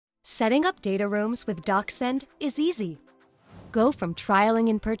Setting up data rooms with DocSend is easy. Go from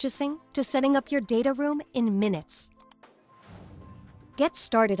trialing and purchasing to setting up your data room in minutes. Get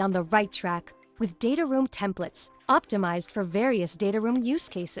started on the right track with data room templates optimized for various data room use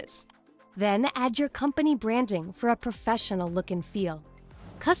cases. Then add your company branding for a professional look and feel.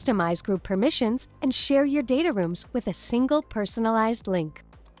 Customize group permissions and share your data rooms with a single personalized link.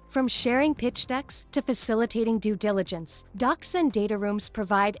 From sharing pitch decks to facilitating due diligence, DocSend data rooms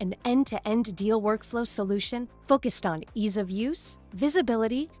provide an end-to-end deal workflow solution focused on ease of use,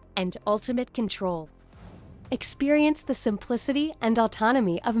 visibility, and ultimate control. Experience the simplicity and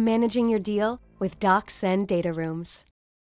autonomy of managing your deal with DocSend data rooms.